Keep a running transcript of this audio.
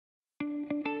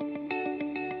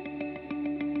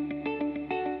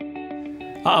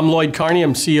I'm Lloyd Carney.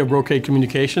 I'm CEO of Brocade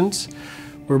Communications.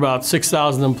 We're about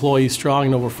 6,000 employees strong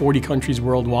in over 40 countries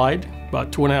worldwide,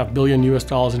 about $2.5 billion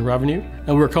US in revenue.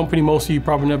 And we're a company most of you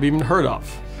probably never even heard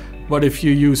of. But if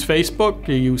you use Facebook,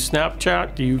 you use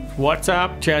Snapchat, you use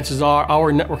WhatsApp, chances are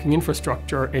our networking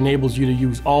infrastructure enables you to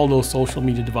use all those social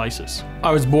media devices.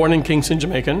 I was born in Kingston,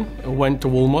 Jamaican. I went to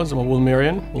Wolmers. I'm a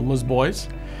Wolmerian, Wolmers Boys.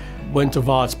 Went to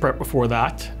Voss Prep before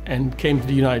that and came to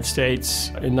the United States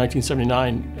in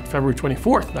 1979, February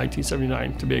 24th,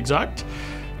 1979 to be exact,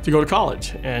 to go to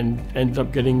college, and ended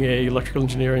up getting an electrical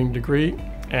engineering degree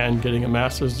and getting a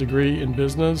master's degree in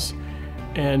business,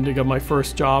 and I got my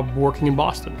first job working in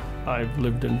Boston. I've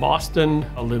lived in Boston,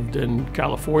 I lived in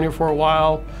California for a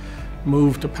while,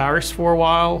 moved to Paris for a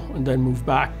while, and then moved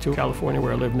back to California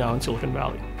where I live now in Silicon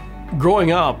Valley.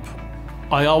 Growing up,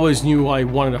 I always knew I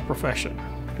wanted a profession.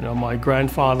 You know, my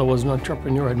grandfather was an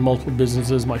entrepreneur, had multiple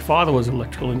businesses. My father was an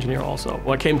electrical engineer also.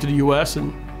 Well, I came to the US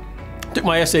and took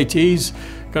my SATs,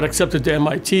 got accepted to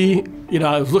MIT. You know,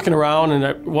 I was looking around and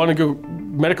I wanted to go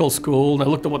medical school, and I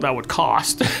looked at what that would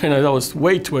cost, and I thought it was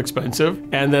way too expensive.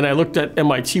 And then I looked at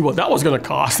MIT, what that was going to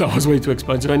cost. That was way too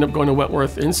expensive. I ended up going to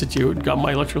Wentworth Institute, got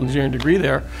my electrical engineering degree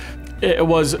there. It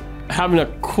was having a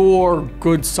core,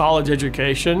 good, solid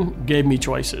education gave me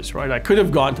choices, right? I could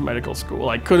have gone to medical school.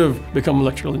 I could have become an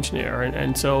electrical engineer.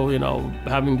 And so, you know,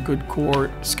 having good core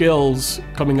skills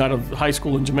coming out of high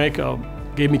school in Jamaica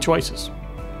gave me choices.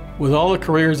 With all the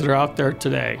careers that are out there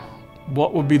today,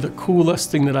 what would be the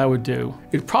coolest thing that I would do?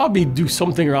 It'd probably do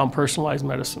something around personalized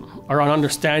medicine, around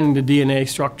understanding the DNA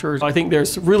structures. I think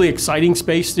there's really exciting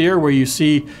space there where you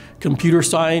see computer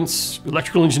science,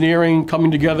 electrical engineering coming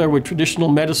together with traditional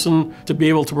medicine to be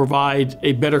able to provide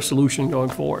a better solution going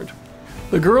forward.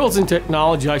 The Girls in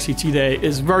Technology ICT Day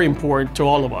is very important to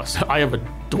all of us. I have a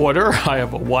daughter, I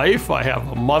have a wife, I have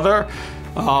a mother.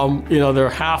 You know, they're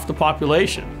half the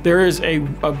population. There is a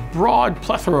broad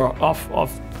plethora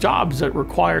of jobs that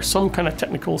require some kind of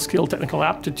technical skill, technical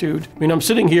aptitude. I mean, I'm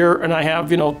sitting here and I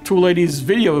have, you know, two ladies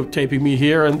videotaping me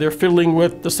here, and they're fiddling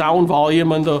with the sound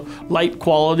volume and the light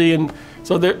quality, and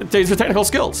so there's the technical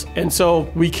skills. And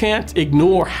so we can't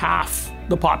ignore half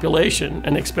the population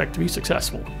and expect to be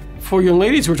successful. For young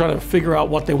ladies who are trying to figure out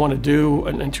what they want to do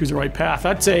and choose the right path,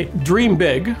 I'd say dream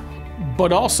big,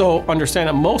 but also understand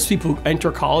that most people who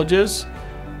enter colleges,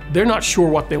 they're not sure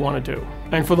what they want to do.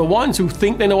 And for the ones who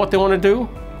think they know what they want to do,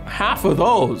 half of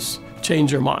those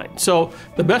change their mind. So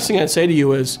the best thing I'd say to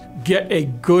you is get a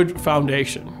good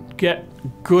foundation, get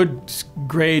good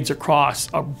grades across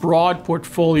a broad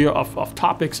portfolio of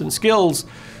topics and skills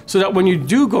so that when you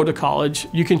do go to college,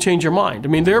 you can change your mind. I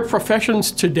mean, there are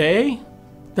professions today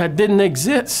that didn't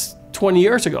exist 20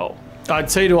 years ago.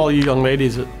 I'd say to all you young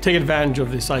ladies, take advantage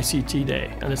of this ICT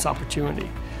Day and this opportunity.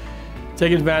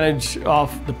 Take advantage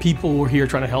of the people who are here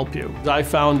trying to help you. I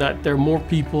found that there are more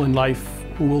people in life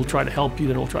who will try to help you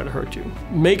than will try to hurt you.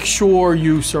 Make sure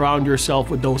you surround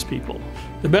yourself with those people.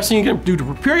 The best thing you can do to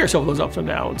prepare yourself for those ups and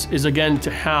downs is, again,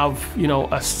 to have, you know,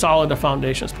 as solid a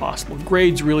foundation as possible.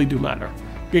 Grades really do matter.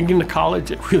 Getting into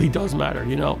college, it really does matter,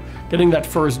 you know. Getting that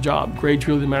first job, grades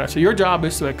really matter. So your job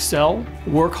is to excel,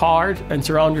 work hard, and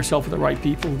surround yourself with the right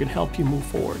people who can help you move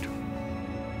forward.